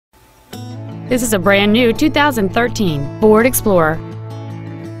This is a brand new 2013 Ford Explorer.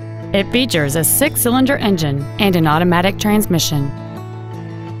 It features a 6-cylinder engine and an automatic transmission.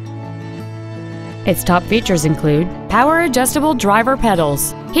 Its top features include power adjustable driver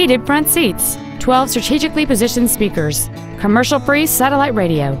pedals, heated front seats, 12 strategically positioned speakers, commercial-free satellite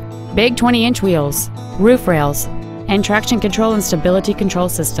radio, big 20-inch wheels, roof rails, and traction control and stability control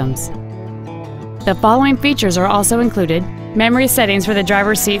systems. The following features are also included: memory settings for the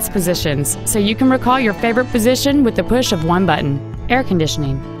driver's seat's positions, so you can recall your favorite position with the push of one button, air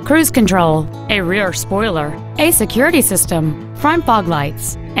conditioning, cruise control, a rear spoiler, a security system, front fog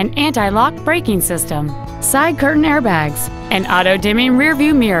lights, an anti-lock braking system, side curtain airbags, an auto-dimming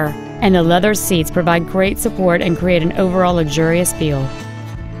rear-view mirror, and the leather seats provide great support and create an overall luxurious feel.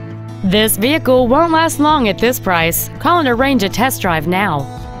 This vehicle won't last long at this price. Call and arrange a test drive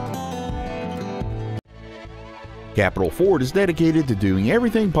now. Capital Ford is dedicated to doing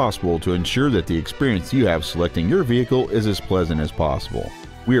everything possible to ensure that the experience you have selecting your vehicle is as pleasant as possible.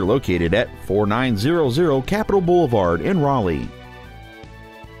 We are located at 4900 Capital Boulevard in Raleigh.